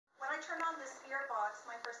turned on this spirit box,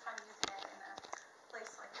 my first time using it in a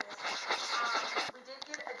place like this. We did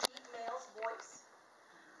get a deep male's voice.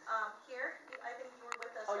 Here, I think you were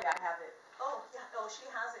with us. Oh, yeah, I have it. Oh, yeah. Oh, she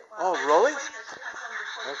has it. Oh, Wow. really? She has one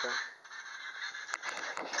recorded. Okay.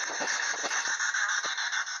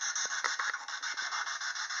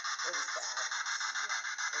 It was bad.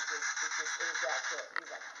 It was that quick. He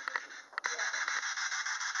was like, Yeah.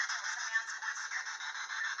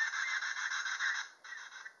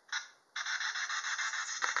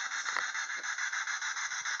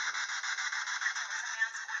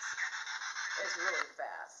 it's really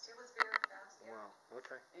fast. It was very fast, yeah. Wow.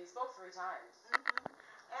 Okay. And he spoke 3 times.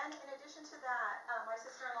 And in addition to that, my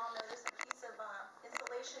sister-in-law noticed a piece of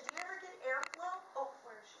insulation. Do you ever get airflow? Oh,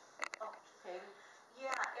 where is she? Oh, Katie?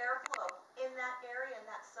 yeah, airflow in that area, in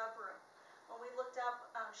that subroom. When we looked up,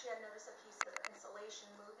 she had noticed a piece of insulation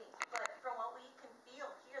moving. But from what we can feel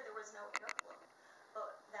here, there was no airflow.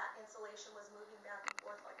 But that insulation was moving back and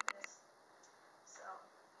forth like this. So,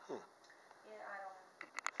 yeah, I don't know.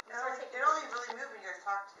 It only really moved when you guys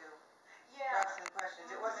talked to. Yeah. Asking questions.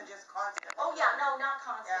 It wasn't just constant. Oh, yeah, no, not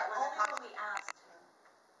constant. Yeah, it wasn't Only constant. when we asked.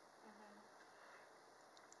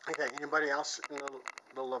 Okay. Anybody else in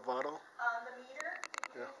the Lovato? The meter,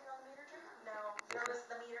 did you do anything on the meter, Jim? No,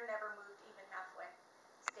 the meter never moved even halfway.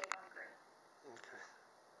 Stayed on green. Okay.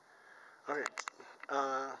 Okay.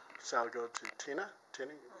 So I'll go to Tina.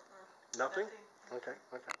 Tina? Nothing? Okay.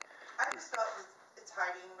 Okay. I just felt it's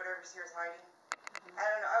hiding. Whatever's here is hiding. I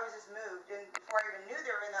don't know. I was just moved, and before I even knew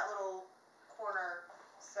they were in that little corner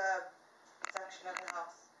section of the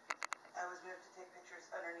house, I was moved to take pictures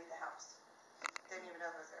underneath the house. Didn't even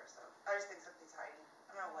know it was there, so I just think something's hiding.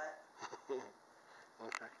 I don't know what.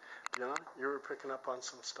 Okay. John, you were picking up on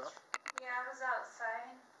some stuff? Yeah, I was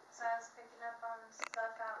outside, so I was picking up on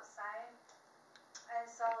stuff outside. I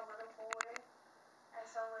saw a little boy, I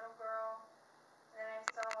saw a little girl, and then I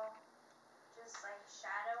saw just like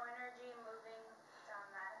shadow energy moving down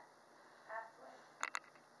that pathway.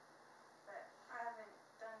 But I haven't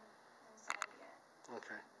done inside yet.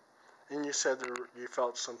 Okay. And you said you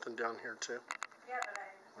felt something down here too? Yeah, but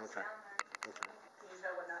I was Okay. down there. Okay. Do you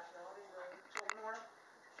know what nationality the children were?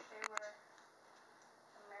 They were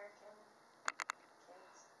American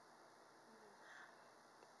kids.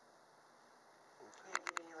 You didn't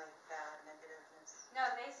get any like bad negativeness. No,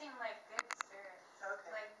 they seem like good spirits.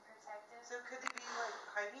 Okay. Like protective. So could they be like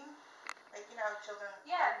hiding? Like you know how children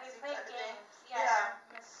Yeah, hide they and seek play type of thing? games. Yeah.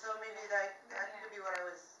 So maybe that could be what I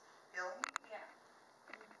was feeling. Yeah.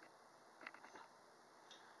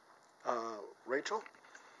 Rachel?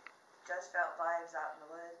 Just felt vibes out in the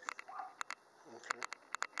woods. Okay.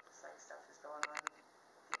 It's like stuff is going on with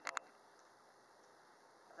people.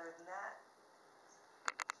 Other than that,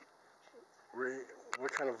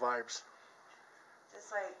 What kind of vibes?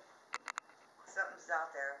 just like something's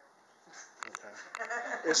out there. Okay.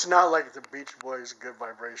 It's not like the Beach Boys' Good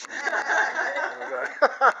Vibrations. Okay.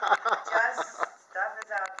 Just stuff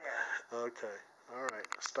is out there. Okay. All right.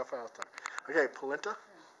 Stuff out there. Okay, Polenta?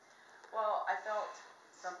 Well, I felt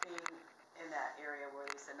something in that area where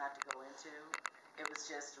they said not to go into. It was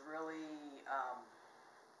just really,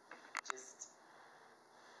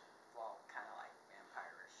 kind of like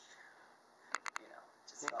vampire-ish. You know,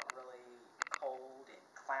 just felt really cold and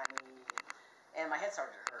clammy. And my head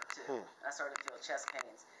started to hurt, too. I started to feel chest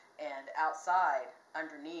pains. And outside,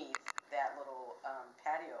 underneath that little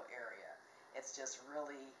patio area, it's just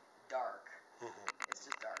really dark. It's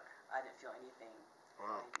just dark. I didn't feel anything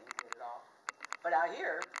good at all. But out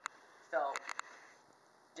here, felt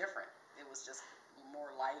different. It was just more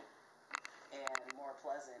light and more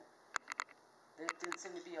pleasant. There didn't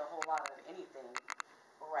seem to be a whole lot of anything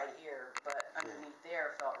right here, but underneath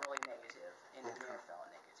there felt really negative, and in there felt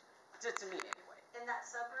negative. To me, anyway. In that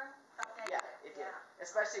subroom? Felt negative. Yeah, it did.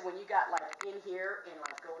 Especially when you got like in here and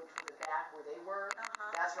like going to the back where they were.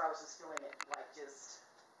 That's where I was just feeling it, like just,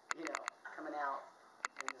 coming out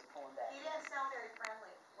and just pulling back. He didn't sound very friendly,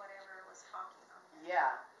 whatever was talking on him.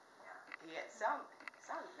 Yeah. He sounded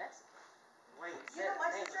Mexican. Wait, You know, my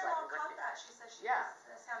sister-in-law caught that. She said she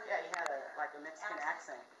sounded he had a Mexican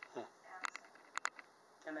accent. accent.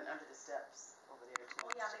 And then under the steps over there too.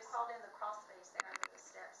 Oh yeah, they crawled in the crawl space there under the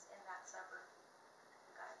steps in that suburb.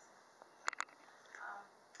 Guys.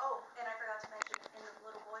 And I forgot to mention, in the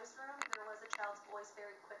little boy's room, there was a child's voice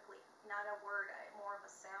very quickly. Not a word, more of a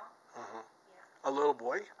sound. Yeah. A little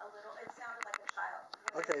boy? A little, it sounded like a child.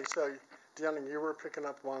 Okay, so, Deanna, you were picking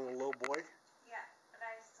up on a little boy? Yeah, but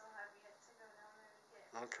I still have yet to go down there to get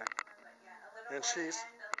Okay. more. But yeah, a little And boy she's...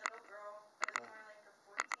 and a little girl, but it's more like a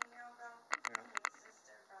 14-year-old girl. Yeah. And his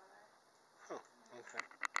sister, brother. Okay.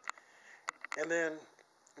 And then,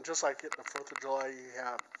 And just like at the 4th of July, you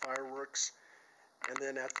have fireworks, and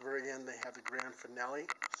then at the very end, they have the grand finale.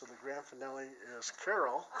 So the grand finale is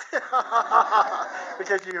Carol,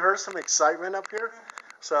 because you heard some excitement up here.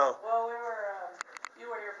 So. Well, you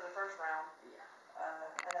were here for the first round. Yeah.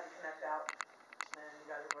 I had to connect out, and you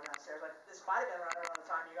guys were going downstairs. But this might have been right around the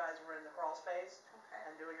time you guys were in the crawl space Okay.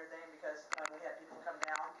 and doing your thing, because we had people come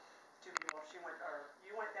down. 2 people.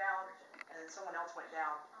 You went down, and then someone else went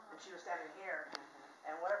down, and she was standing here,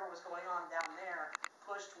 and whatever was going on down there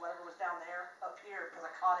pushed whatever was down there up here, because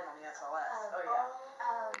I caught him on the SLS. Oh, yeah.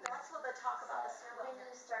 That's what the talk about the stairwell. When you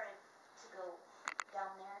started to go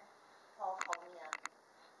down there, Paul called me up,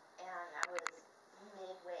 and I was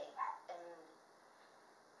midway, and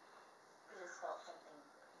I just felt something.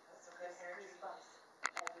 That's some good energy. Goosebumps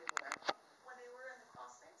everywhere. When they were in the crawl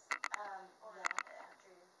space?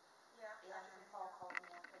 Yeah, after Paul called me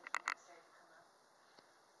up and he started to come up.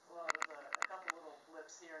 Well, there was a couple little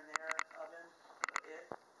blips here and there of him,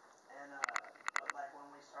 and but like when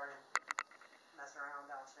we started messing around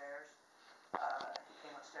downstairs, he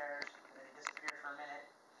came upstairs and then he disappeared for a minute,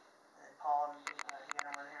 and then Paul and he and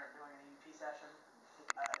I were in here doing an EVP session.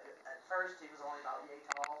 At first he was only about yay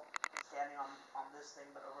tall, standing on this thing,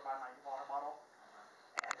 but over by my water bottle,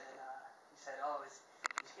 and then he said, "Oh, he's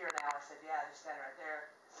here now." I said, "Yeah, he's standing right there."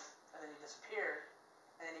 And then he disappeared,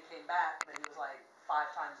 and then he came back, but he was like 5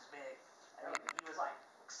 times as big. I mean, he was like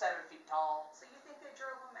 7 feet tall. So you think they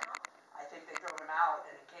drove him out? I think they drove him out,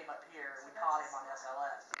 and he came up here, and we caught him on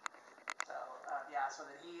SLS. So, yeah, so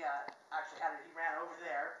that he actually he ran over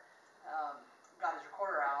there, got his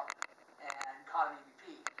recorder out, and caught an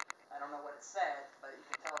EVP. I don't know what it said, but you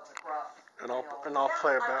can tell it's a gruff. And I'll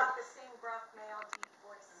play it I back. got the same gruff, male, deep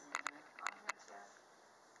voice on here too.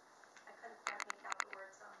 I couldn't quite make out the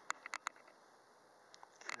words though.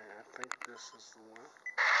 Okay, I think this is the one.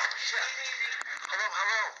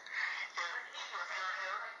 Hello.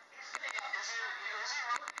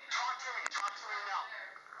 Talk to me now.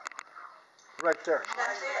 Right there.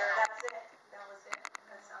 That's it. That was it.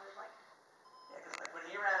 That sounded like. Yeah, because like when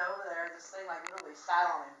he ran over there, this thing like literally sat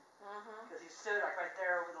on him. Because he stood like right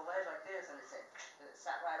there over the ledge like this, and it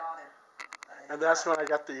sat right on him. And that's when I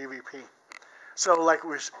got the EVP. So like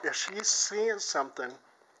if she's seeing something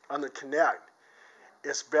on the Connect,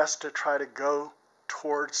 it's best to try to go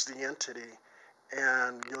towards the entity,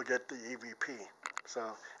 and you'll get the EVP. So,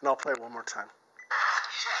 and I'll play it one more time.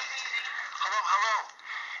 Hello.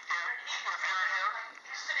 If you're here,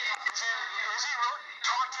 is he real?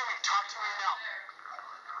 Talk to me now.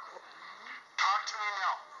 Talk to me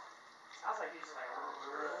now. Sounds like he's just like.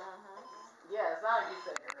 Yeah, it's not like he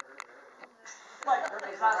said. Like,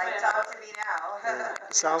 he's not Like, saying. talk to me now. Yeah,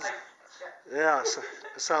 it sounds. Yeah,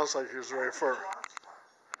 it sounds like he was ready for. He's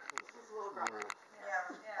a little grumpy. Yeah.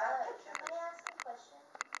 Can I ask a question?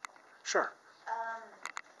 Sure.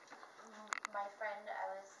 My friend I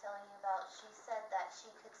was telling you about, she said that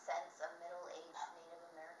she could sense a middle-aged Native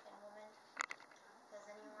American woman. Does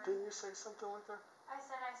anyone? Didn't you say something like that? I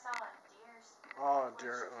said I saw a deer spirit. Oh, which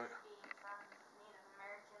dear. could be from Native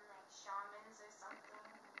American, like shamans or something.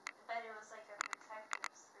 But it was like a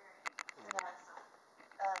protective spirit.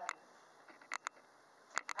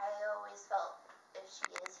 I always felt, if she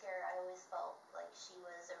is here, I always felt like she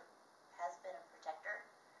has been a protector.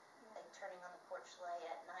 Like turning on the porch light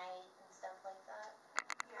at night and stuff like that.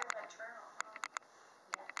 You're maternal, huh?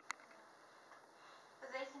 Yeah.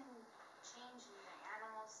 But they can change into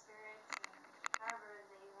animal spirits and however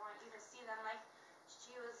they want you to see them. Like,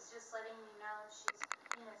 she was just letting me know she's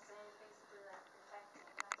innocent, basically like protecting.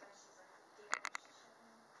 That's why she's like a deer.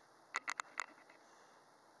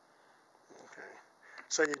 Okay.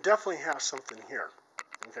 So you definitely have something here.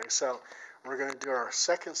 Okay, so we're going to do our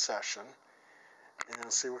second session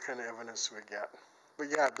and see what kind of evidence we get. But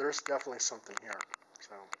yeah, there's definitely something here.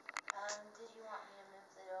 So. Did you want me to move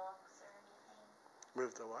the dogs or anything?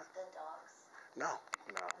 Move the what? The dogs. No,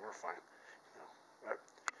 we're fine. No.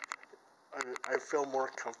 I feel more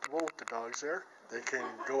comfortable with the dogs there. They can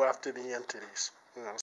go after the entities.